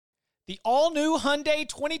The all-new Hyundai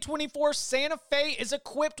 2024 Santa Fe is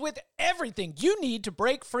equipped with everything you need to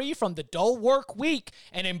break free from the dull work week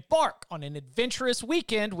and embark on an adventurous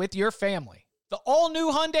weekend with your family. The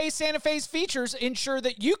all-new Hyundai Santa Fe's features ensure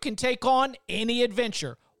that you can take on any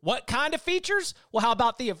adventure. What kind of features? Well, how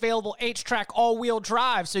about the available H-Track all-wheel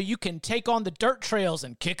drive so you can take on the dirt trails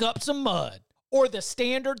and kick up some mud? Or the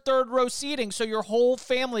standard third-row seating so your whole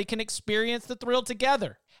family can experience the thrill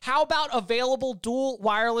together? How about available dual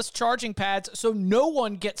wireless charging pads so no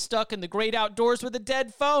one gets stuck in the great outdoors with a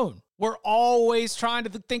dead phone? We're always trying to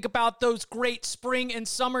think about those great spring and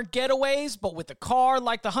summer getaways, but with a car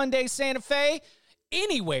like the Hyundai Santa Fe,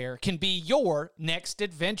 anywhere can be your next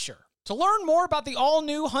adventure. To learn more about the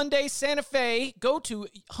all-new Hyundai Santa Fe, go to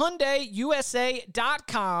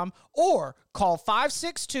HyundaiUSA.com or call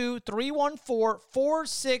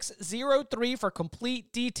 562-314-4603 for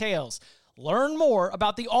complete details. Learn more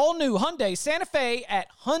about the all-new Hyundai Santa Fe at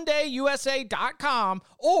HyundaiUSA.com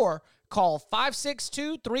or call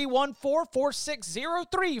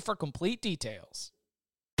 562-314-4603 for complete details.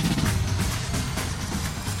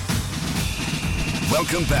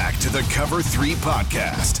 Welcome back to the Cover 3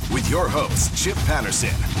 Podcast with your hosts, Chip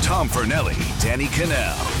Patterson, Tom Fernelli, Danny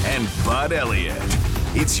Cannell, and Bud Elliott.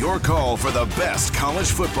 It's your call for the best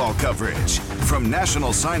college football coverage, from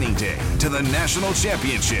National Signing Day to the National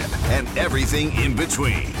Championship and everything in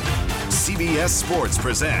between. CBS Sports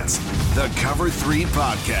presents the Cover 3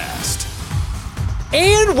 Podcast.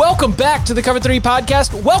 And welcome back to the Cover 3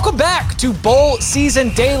 Podcast. Welcome back to Bowl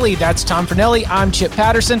Season Daily. That's Tom Fernelli. I'm Chip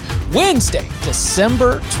Patterson. Wednesday,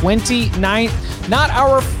 December 29th. Not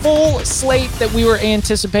our full slate that we were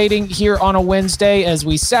anticipating here on a Wednesday, as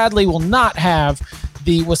we sadly will not have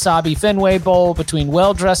the Wasabi Fenway Bowl between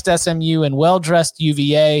well-dressed SMU and well-dressed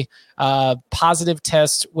UVA. Positive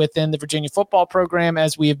tests within the Virginia football program,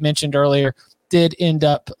 as we have mentioned earlier, did end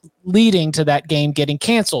up leading to that game getting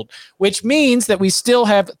canceled, which means that we still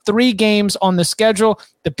have 3 games on the schedule: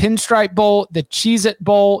 the Pinstripe Bowl, the Cheez-It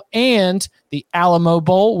Bowl, and the Alamo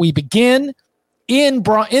Bowl. We begin in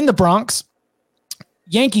the Bronx,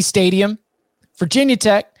 Yankee Stadium, Virginia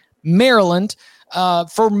Tech, Maryland.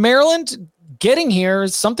 For Maryland, getting here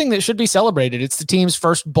is something that should be celebrated. It's the team's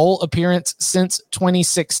first bowl appearance since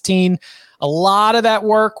 2016. A lot of that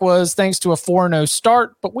work was thanks to a 4-0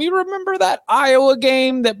 start, but we remember that Iowa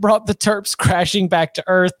game that brought the Terps crashing back to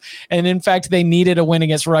earth. And in fact, they needed a win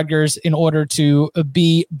against Rutgers in order to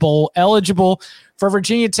be bowl eligible. For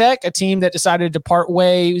Virginia Tech, a team that decided to part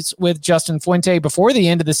ways with Justin Fuente before the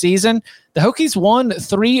end of the season, the Hokies won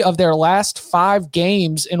 3 of their last 5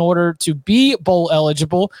 games in order to be bowl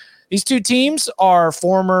eligible. These two teams are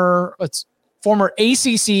former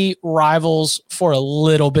ACC rivals for a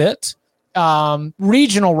little bit.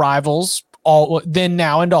 Regional rivals, then,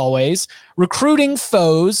 now, and always. Recruiting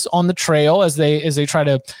foes on the trail as they try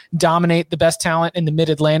to dominate the best talent in the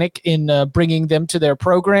Mid-Atlantic in bringing them to their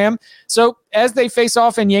program. So as they face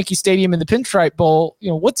off in Yankee Stadium in the Pinstripe Bowl,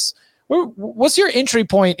 what's your entry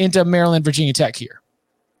point into Maryland Virginia Tech here?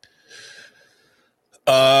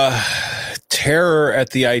 Terror at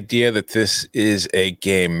the idea that this is a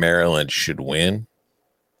game Maryland should win,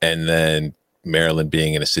 and then Maryland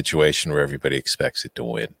being in a situation where everybody expects it to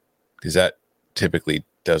win, because that typically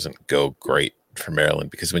doesn't go great for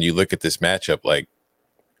Maryland. Because when you look at this matchup,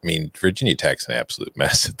 Virginia Tech's an absolute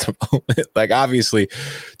mess at the moment. Obviously,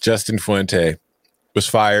 Justin Fuente was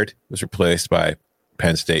fired, was replaced by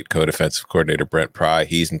Penn State co-defensive coordinator Brent Pry.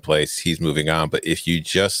 He's in place. He's moving on. But if you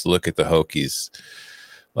just look at the Hokies,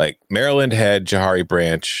 Maryland had Jahari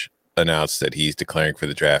Branch announce that he's declaring for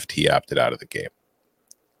the draft. He opted out of the game.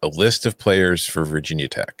 A list of players for Virginia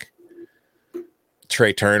Tech: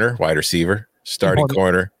 Trey Turner, wide receiver; starting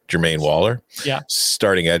corner, Jermaine Waller;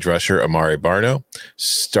 starting edge rusher, Amari Barno;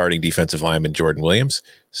 starting defensive lineman, Jordan Williams;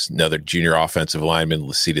 another junior offensive lineman,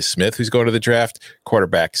 Lacita Smith, who's going to the draft;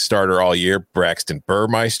 quarterback starter all year, Braxton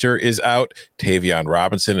Burmeister, is out; Tavion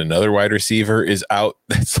Robinson, another wide receiver, is out.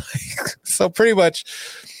 That's so pretty much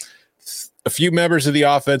a few members of the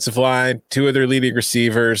offensive line, 2 of their leading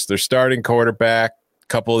receivers, their starting quarterback,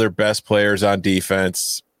 couple of their best players on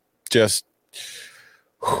defense. Could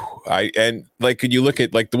you look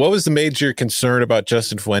at what was the major concern about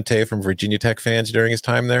Justin Fuente from Virginia Tech fans during his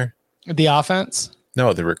time there? The offense?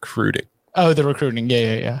 No, the recruiting. Oh, the recruiting.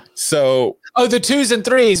 Yeah. So, the 2s and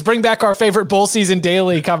 3s. Bring back our favorite Bowl Season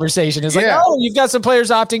Daily conversation. It's you've got some players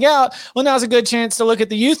opting out. Well, now's a good chance to look at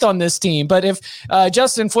the youth on this team. But if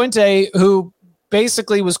Justin Fuente, who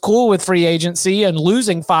basically was cool with free agency and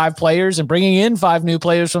losing 5 players and bringing in 5 new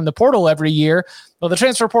players from the portal every year, well, the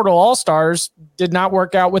transfer portal all-stars did not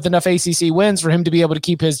work out with enough ACC wins for him to be able to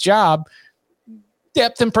keep his job.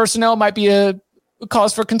 depth and personnel might be a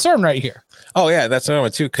cause for concern right here. Oh, yeah, that's another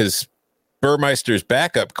one, too, because Burmeister's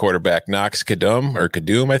backup quarterback, Knox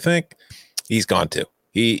Kadum, I think, he's gone, too.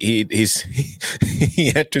 He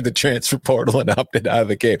entered the transfer portal and opted out of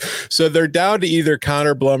the game. So they're down to either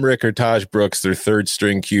Connor Blumrick or Taj Brooks, their third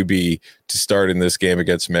string QB, to start in this game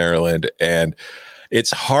against Maryland. And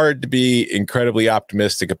it's hard to be incredibly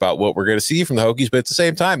optimistic about what we're going to see from the Hokies, but at the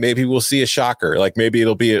same time, maybe we'll see a shocker. Like maybe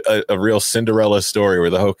it'll be a real Cinderella story where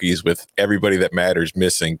the Hokies, with everybody that matters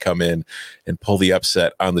missing, come in and pull the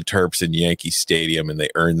upset on the Terps in Yankee Stadium and they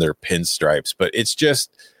earn their pinstripes. But it's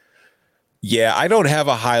just, yeah, I don't have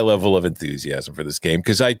a high level of enthusiasm for this game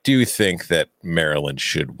because I do think that Maryland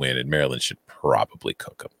should win and Maryland should probably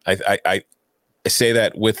cook them. I say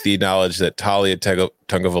that with the knowledge that Talia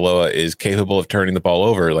Tungavaloa is capable of turning the ball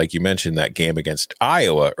over. Like you mentioned, that game against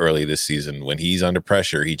Iowa early this season, when he's under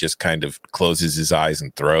pressure, he just kind of closes his eyes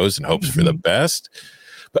and throws and hopes for the best.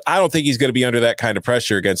 But I don't think he's going to be under that kind of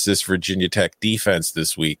pressure against this Virginia Tech defense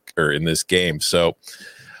this week or in this game. So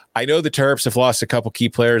I know the Terps have lost a couple key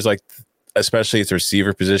players, like especially at the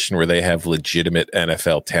receiver position where they have legitimate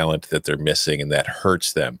NFL talent that they're missing, and that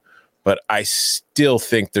hurts them. But I still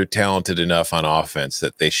think they're talented enough on offense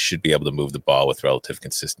that they should be able to move the ball with relative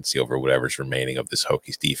consistency over whatever's remaining of this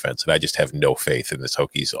Hokies defense. And I just have no faith in this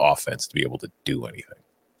Hokies offense to be able to do anything.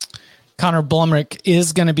 Connor Blumrick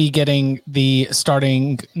is going to be getting the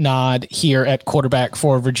starting nod here at quarterback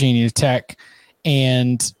for Virginia Tech.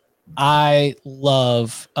 And I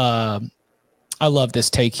love this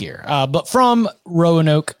take here. But from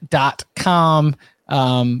Roanoke.com,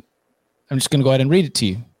 I'm just going to go ahead and read it to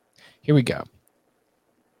you. Here we go.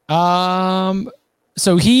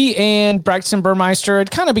 So he and Braxton Burmeister had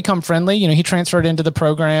kind of become friendly. You know, he transferred into the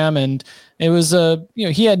program, and it was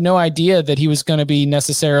he had no idea that he was going to be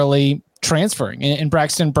necessarily transferring. And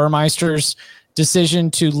Braxton Burmeister's decision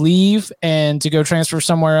to leave and to go transfer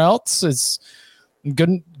somewhere else is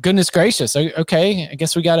goodness gracious. Okay, I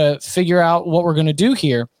guess we got to figure out what we're going to do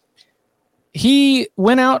here. He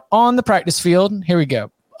went out on the practice field. Here we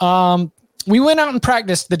go. We went out and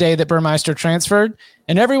practiced the day that Burmeister transferred,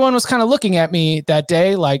 and everyone was kind of looking at me that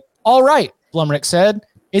day like, all right, Blumrick said,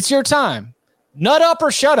 it's your time. Nut up or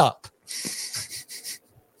shut up.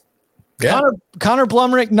 Yeah. Connor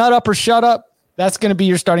Blumrick, nut up or shut up. That's going to be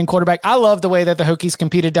your starting quarterback. I love the way that the Hokies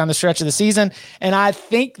competed down the stretch of the season, and I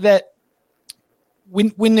think that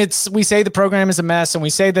when we say the program is a mess and we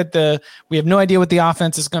say that we have no idea what the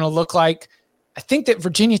offense is going to look like, I think that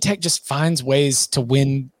Virginia Tech just finds ways to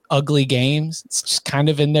win ugly games. It's just kind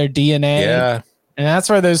of in their DNA. Yeah. And that's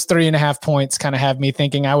where those 3.5 points kind of have me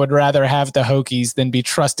thinking I would rather have the Hokies than be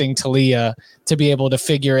trusting Talia to be able to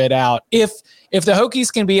figure it out. If the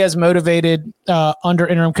Hokies can be as motivated under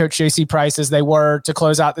interim coach JC Price as they were to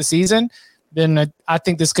close out the season, then I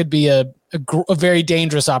think this could be a very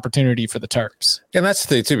dangerous opportunity for the Terps. And that's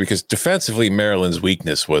the thing, too, because defensively, Maryland's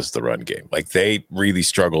weakness was the run game. Like, they really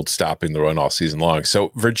struggled stopping the run all season long.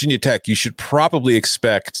 So, Virginia Tech, you should probably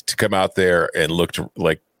expect to come out there and look to,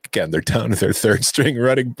 like, again, they're down to their third string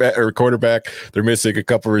running back or quarterback. They're missing a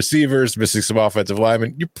couple receivers, missing some offensive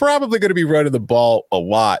linemen. You're probably going to be running the ball a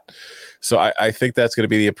lot. So I think that's going to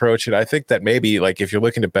be the approach. And I think that maybe, like, if you're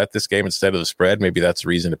looking to bet this game instead of the spread, maybe that's a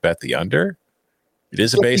reason to bet the under. It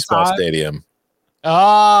is a 55. Baseball stadium.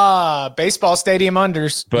 Baseball stadium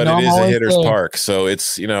unders. But it is a hitter's park. So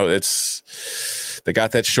it's, they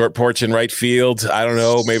got that short porch in right field. I don't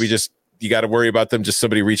know. Maybe just you got to worry about them, just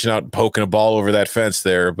somebody reaching out and poking a ball over that fence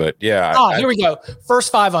there. But yeah. Here we go.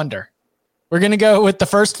 First 5 under. We're going to go with the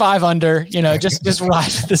first 5 under, just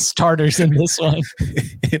ride the starters in this one.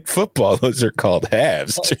 In football, those are called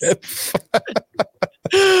halves.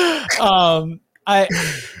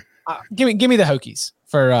 Give me the Hokies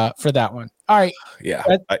for that one. All right. Yeah.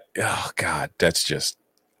 Oh God, that's just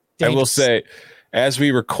dangerous. I will say, as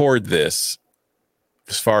we record this,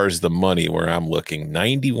 as far as the money where I'm looking,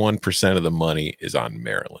 91% of the money is on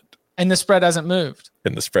Maryland. And the spread hasn't moved.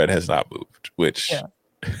 And the spread has not moved, which kind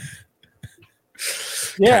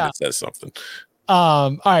of says something.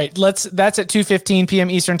 All right, that's at 2:15 p.m.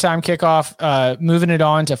 Eastern time kickoff. Moving it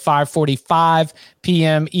on to 5:45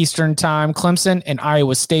 p.m. Eastern time. Clemson and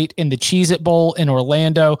Iowa State in the Cheez-It Bowl in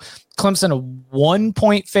Orlando. Clemson a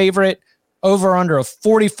 1-point favorite, over under a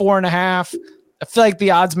 44.5. I feel like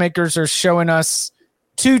the odds makers are showing us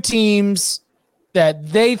two teams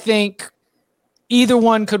that they think either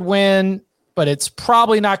one could win, but it's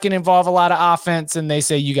probably not going to involve a lot of offense, and they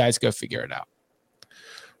say you guys go figure it out.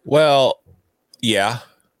 Well, yeah,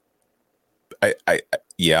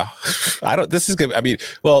 Yeah, this is good. I mean,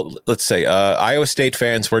 well, let's say Iowa State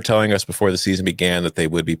fans were telling us before the season began that they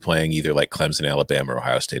would be playing either like Clemson, Alabama, or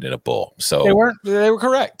Ohio State in a bowl. So they were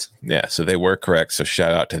correct. Yeah, so they were correct. So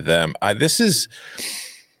shout out to them. This is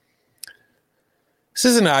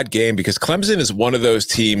an odd game because Clemson is one of those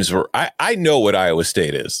teams where I know what Iowa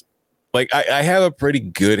State is. Like, I have a pretty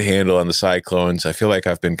good handle on the Cyclones. I feel like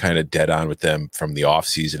I've been kind of dead on with them from the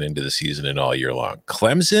offseason into the season and all year long.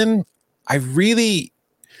 Clemson, I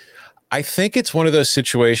think it's one of those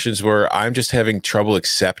situations where I'm just having trouble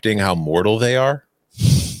accepting how mortal they are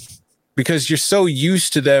because you're so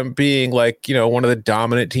used to them being like, one of the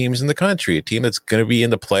dominant teams in the country, a team that's going to be in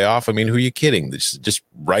the playoff. I mean, who are you kidding? Just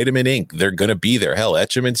write them in ink. They're going to be there. Hell,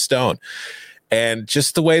 etch them in stone. And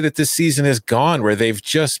just the way that this season has gone, where they've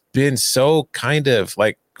just been so kind of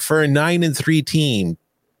like, for a 9-3 team,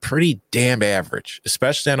 pretty damn average,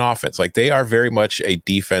 especially on offense. Like, they are very much a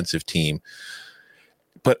defensive team.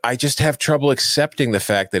 But I just have trouble accepting the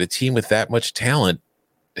fact that a team with that much talent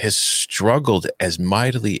has struggled as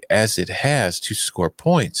mightily as it has to score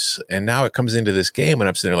points. And now it comes into this game, and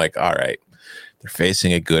I'm sitting there like, all right, they're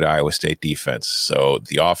facing a good Iowa State defense. So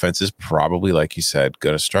the offense is probably, like you said,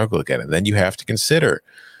 going to struggle again. And then you have to consider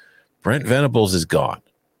Brent Venables is gone.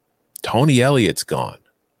 Tony Elliott's gone.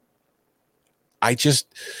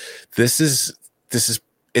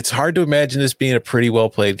 It's hard to imagine this being a pretty well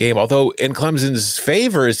played game. Although in Clemson's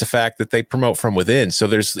favor is the fact that they promote from within. So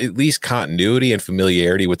there's at least continuity and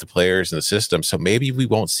familiarity with the players and the system. So maybe we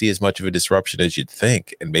won't see as much of a disruption as you'd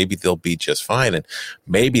think. And maybe they'll be just fine. And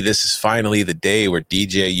maybe this is finally the day where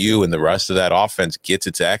DJU and the rest of that offense gets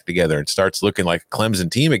its act together and starts looking like a Clemson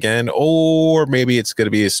team again. Or maybe it's going to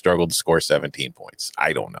be a struggle to score 17 points.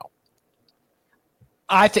 I don't know.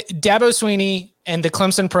 I think Dabo Swinney and the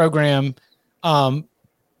Clemson program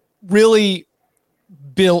really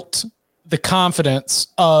built the confidence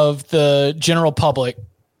of the general public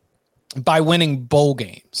by winning bowl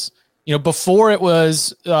games. Before it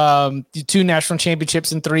was 2 national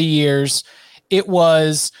championships in 3 years. It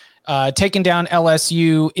was taking down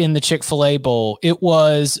LSU in the Chick-fil-A Bowl. It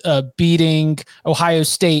was beating Ohio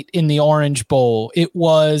State in the Orange Bowl. It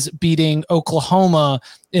was beating Oklahoma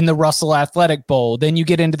in the Russell Athletic Bowl. Then you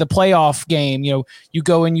get into the playoff game. You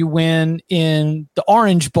go and you win in the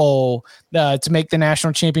Orange Bowl to make the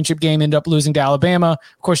national championship game, end up losing to Alabama.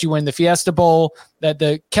 Of course, you win the Fiesta Bowl.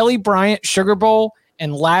 The Kelly Bryant Sugar Bowl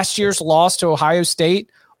and last year's loss to Ohio State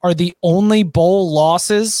are the only bowl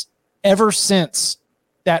losses ever since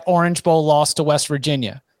that Orange Bowl loss to West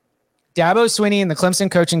Virginia. Dabo Swinney and the Clemson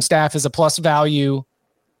coaching staff is a plus value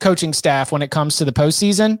coaching staff when it comes to the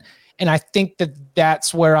postseason. And I think that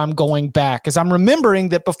that's where I'm going back, because I'm remembering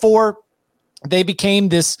that before they became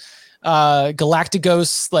this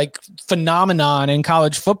Galacticos like phenomenon in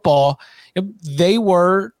college football, they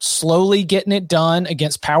were slowly getting it done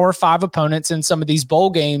against Power 5 opponents in some of these bowl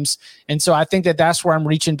games. And so I think that that's where I'm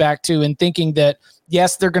reaching back to and thinking that,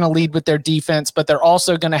 yes, they're going to lead with their defense, but they're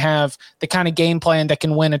also going to have the kind of game plan that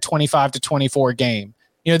can win a 25-24 game.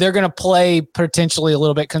 They're going to play potentially a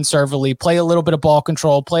little bit conservatively, play a little bit of ball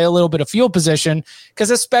control, play a little bit of field position,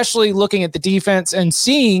 because especially looking at the defense and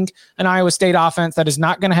seeing an Iowa State offense that is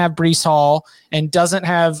not going to have Breece Hall and doesn't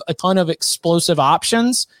have a ton of explosive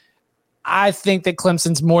options, I think that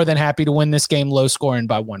Clemson's more than happy to win this game low scoring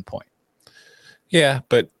by 1 point. Yeah,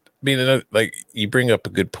 but like you bring up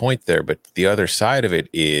a good point there, but the other side of it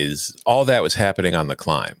is all that was happening on the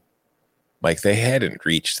climb. Like, they hadn't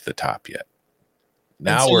reached the top yet.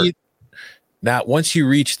 Now once you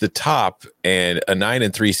reach the top and a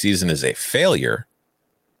 9-3 season is a failure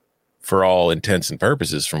for all intents and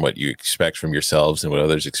purposes from what you expect from yourselves and what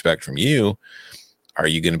others expect from you, are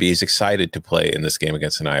you going to be as excited to play in this game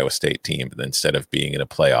against an Iowa State team instead of being in a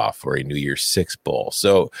playoff or a New Year's Six bowl?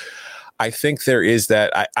 So I think there is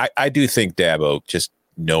that. I do think Dabo, just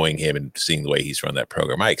knowing him and seeing the way he's run that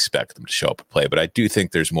program, I expect them to show up and play, but I do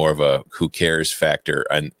think there's more of a who cares factor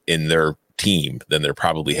in their team than there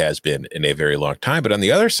probably has been in a very long time. But on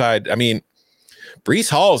the other side, I mean, Breece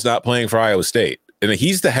Hall is not playing for Iowa State. And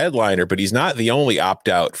he's the headliner, but he's not the only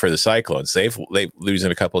opt-out for the Cyclones. They've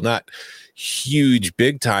losing a couple, not huge,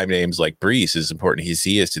 big-time names like Breece, as important as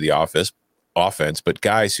he is to the offense, but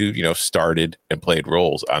guys who, started and played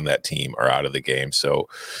roles on that team are out of the game. So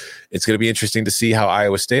it's going to be interesting to see how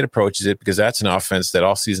Iowa State approaches it, because that's an offense that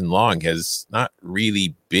all season long has not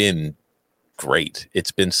really been great.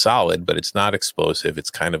 It's been solid, but it's not explosive.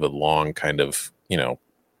 It's kind of a long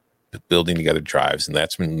building together drives, and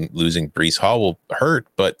that's when losing Breece Hall will hurt.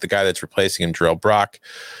 But the guy that's replacing him, Jarrell Brock,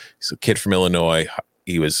 he's a kid from Illinois,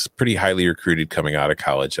 He was pretty highly recruited coming out of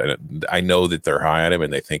college. I know that they're high on him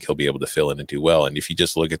and they think he'll be able to fill in and do well. And if you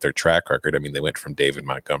just look at their track record, I mean, they went from David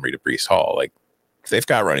Montgomery to Breece Hall. Like, they've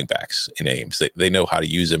got running backs in Ames. They know how to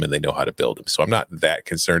use them and they know how to build them. So I'm not that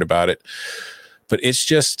concerned about it. But it's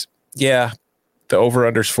just, the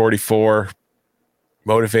over-under's 44.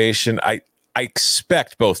 Motivation. I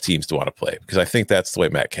expect both teams to want to play because I think that's the way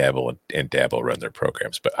Matt Cavill and Dabo run their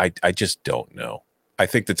programs. But I just don't know. I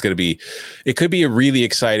think that's going to be, it could be a really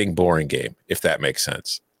exciting, boring game, if that makes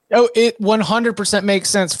sense. Oh, it 100% makes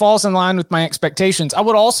sense. Falls in line with my expectations. I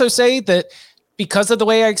would also say that because of the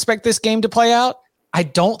way I expect this game to play out, I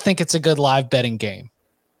don't think it's a good live betting game.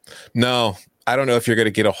 No, I don't know if you're going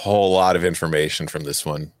to get a whole lot of information from this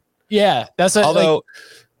one. Yeah, that's a, although.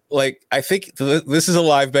 I think this is a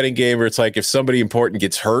live betting game where it's like if somebody important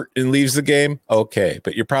gets hurt and leaves the game, okay,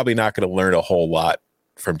 but you're probably not going to learn a whole lot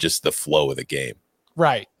from just the flow of the game.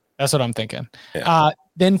 Right. That's what I'm thinking. Yeah.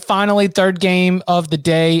 Then finally, third game of the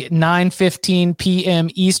day, 9:15 p.m.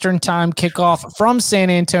 Eastern time kickoff from San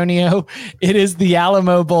Antonio. It is the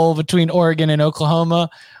Alamo Bowl between Oregon and Oklahoma.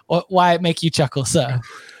 Why it make you chuckle so? I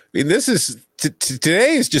mean, this is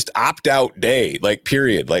today is just opt-out day, like,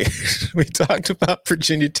 period. Like, we talked about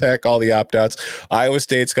Virginia Tech, all the opt-outs. Iowa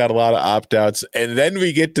State's got a lot of opt-outs. And then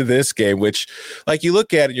we get to this game, which, like, you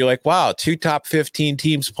look at it, you're like, wow, 2 top 15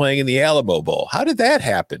 teams playing in the Alamo Bowl. How did that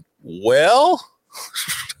happen? Well,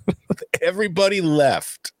 everybody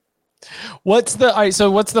left. What's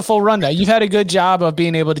the full rundown? You've had a good job of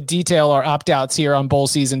being able to detail our opt-outs here on Bowl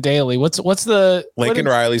Season Daily. What's the Lincoln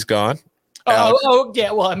Riley's gone. Yeah.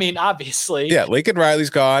 Well, I mean, obviously. Yeah, Lincoln Riley's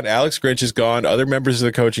gone. Alex Grinch is gone. Other members of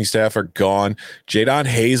the coaching staff are gone. Jadon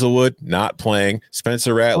Hazelwood not playing.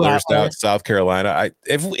 Spencer Rattler's out, South Carolina.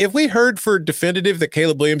 Have we heard for definitive that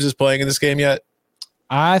Caleb Williams is playing in this game yet?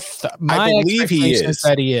 I believe he is.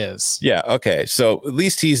 That he is. Yeah. Okay. So at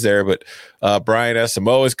least he's there. But Brian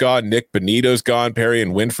Asamoah is gone. Nick Benito's gone. Perry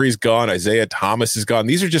and Winfrey's gone. Isaiah Thomas is gone.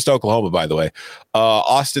 These are just Oklahoma, by the way.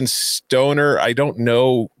 Austin Stoner, I don't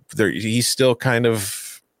know. He's still kind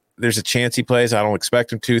of, there's a chance he plays. I don't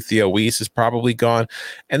expect him to. Theo Weiss is probably gone.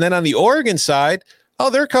 And then on the Oregon side,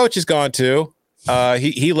 their coach is gone too.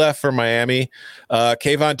 He left for Miami.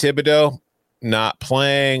 Kayvon Thibodeau not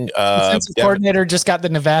playing. Defensive coordinator just got the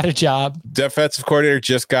Nevada job. Defensive coordinator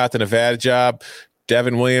just got the Nevada job.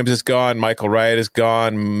 Devin Williams is gone. Michael Wright is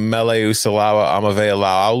gone. Mele Usalawa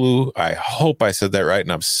Amave-Laulu. I hope I said that right,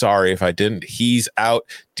 and I'm sorry if I didn't. He's out.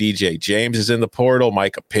 DJ James is in the portal.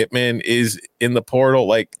 Micah Pittman is in the portal.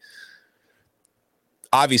 Like,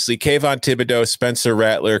 obviously, Kayvon Thibodeau, Spencer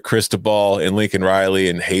Rattler, Cristobal, and Lincoln Riley,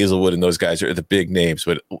 and Hazelwood, and those guys are the big names.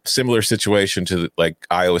 But similar situation to like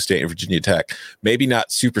Iowa State and Virginia Tech. Maybe not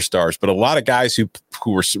superstars, but a lot of guys who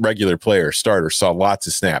were regular players, starters, saw lots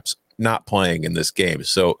of snaps. Not playing in this game.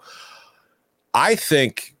 So I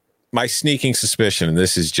think my sneaking suspicion, and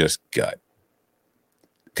this is just gut,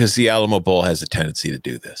 because the Alamo Bowl has a tendency to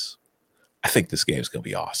do this. I think this game is going to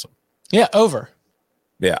be awesome. Yeah, over.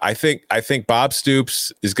 Yeah, I think Bob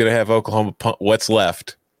Stoops is going to have Oklahoma what's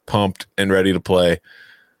left pumped and ready to play.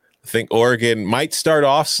 I think Oregon might start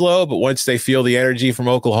off slow, but once they feel the energy from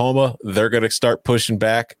Oklahoma, they're going to start pushing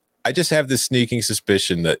back. I just have this sneaking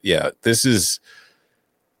suspicion that, this is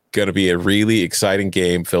going to be a really exciting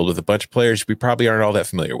game filled with a bunch of players we probably aren't all that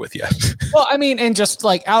familiar with yet. Well, I mean, and just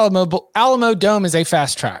like Alamo Dome is a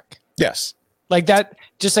fast track. Yes. Like that,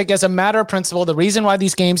 just like as a matter of principle, the reason why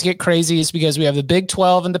these games get crazy is because we have the Big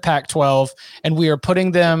 12 and the Pac-12, and we are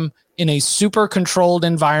putting them in a super controlled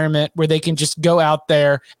environment where they can just go out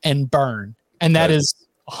there and burn. And that is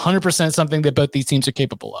 100% something that both these teams are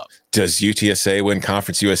capable of. Does UTSA win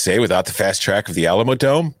Conference USA without the fast track of the Alamo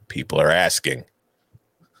Dome? People are asking.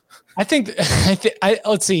 I think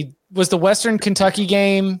let's see. Was the Western Kentucky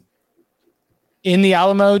game in the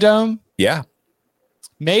Alamo Dome? Yeah.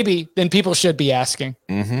 Maybe. Then people should be asking.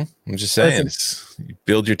 Mm-hmm. I'm just saying, you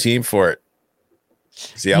build your team for it.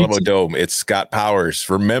 It's the Alamo Dome. It's Scott Powers.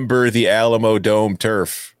 Remember the Alamo Dome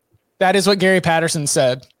turf. That is what Gary Patterson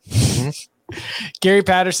said. Mm-hmm. Gary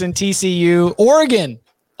Patterson, TCU, Oregon.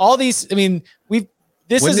 All these. I mean,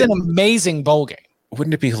 this is an amazing bowl game.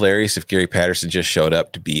 Wouldn't it be hilarious if Gary Patterson just showed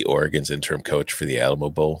up to be Oregon's interim coach for the Alamo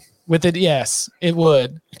Bowl? With it, yes, it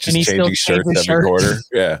would. Just changing shirts every quarter.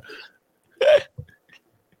 Yeah.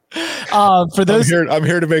 For those, I'm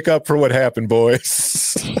here to make up for what happened,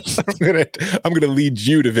 boys. I'm gonna lead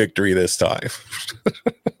you to victory this time.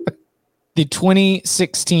 The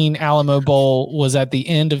 2016 Alamo Bowl was at the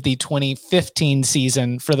end of the 2015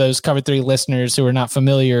 season. For those Cover 3 listeners who are not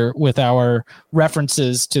familiar with our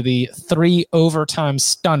references to the 3 overtime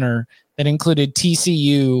stunner that included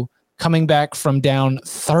TCU coming back from down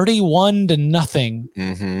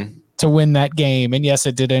 31-0 to win that game. And yes,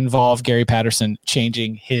 it did involve Gary Patterson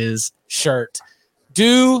changing his shirt.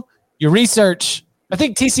 Do your research. I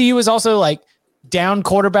think TCU was also like down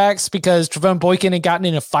quarterbacks because Trevone Boykin had gotten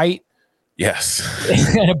in a fight. Yes.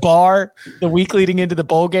 At a bar the week leading into the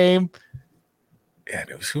bowl game. Yeah,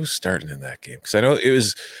 it was who was starting in that game? Because I know it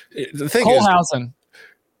was the thing. Colhausen.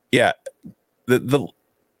 Yeah.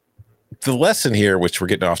 The lesson here, which we're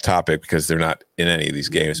getting off topic because they're not in any of these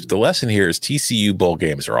games, but the lesson here is TCU bowl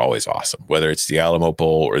games are always awesome, whether it's the Alamo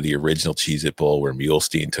Bowl or the original Cheez-It Bowl where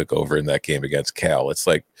Mulestein took over in that game against Cal. It's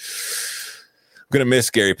like, I'm going to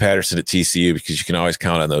miss Gary Patterson at TCU because you can always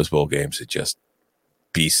count on those bowl games to just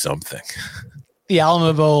be something. The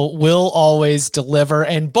Alamo Bowl will always deliver,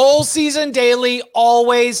 and Bowl Season Daily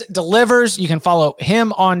always delivers. You can follow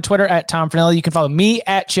him on Twitter at Tom Fernelli. You can follow me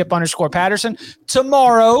at Chip_Patterson.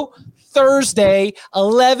 Tomorrow, Thursday,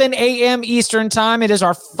 11 a.m. Eastern time. It is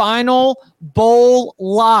our final bowl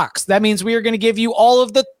locks. That means we are going to give you all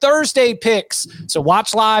of the Thursday picks. So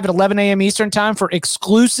watch live at 11 a.m. Eastern time for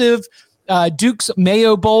exclusive Duke's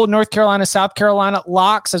Mayo Bowl, North Carolina, South Carolina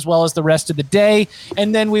locks, as well as the rest of the day.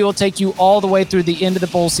 And then we will take you all the way through the end of the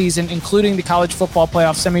bowl season, including the college football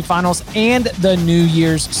playoff semifinals and the New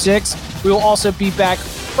Year's Six. We will also be back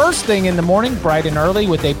first thing in the morning, bright and early,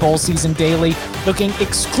 with a Bowl Season Daily looking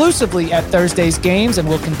exclusively at Thursday's games, and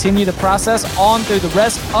we'll continue the process on through the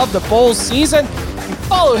rest of the bowl season. You can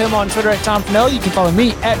follow him on Twitter at Tom Fernelli. You can follow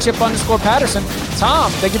me at Chip_Patterson.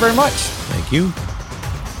 Tom, thank you very much. Thank you.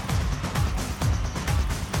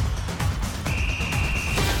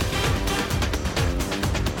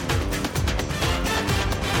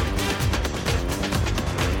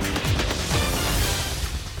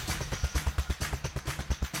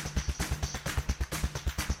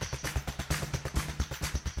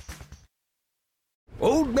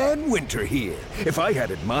 Old Man Winter here. If I had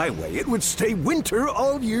it my way, it would stay winter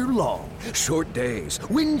all year long. Short days,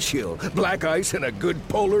 wind chill, black ice, and a good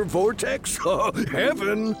polar vortex. Oh,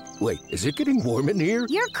 heaven! Wait, is it getting warm in here?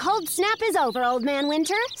 Your cold snap is over, Old Man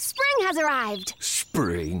Winter. Spring has arrived.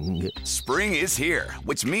 Spring. Spring is here,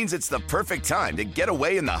 which means it's the perfect time to get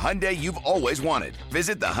away in the Hyundai you've always wanted.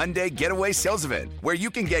 Visit the Hyundai Getaway Sales Event, where you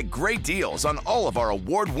can get great deals on all of our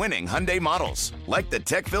award-winning Hyundai models, like the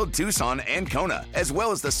tech-filled Tucson and Kona, as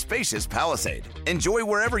well as the spacious Palisade. Enjoy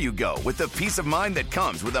wherever you go with the peace of mind that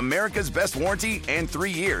comes with America's best warranty and 3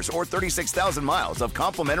 years or 36,000 miles of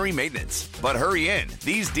complimentary maintenance. But hurry in,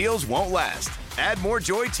 these deals won't last. Add more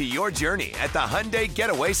joy to your journey at the Hyundai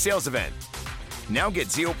Getaway Sales Event. Now get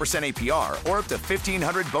 0% APR or up to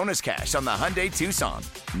 $1,500 bonus cash on the Hyundai Tucson.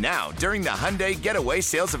 Now, during the Hyundai Getaway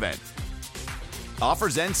Sales Event.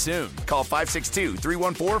 Offers end soon. Call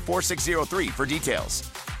 562-314-4603 for details.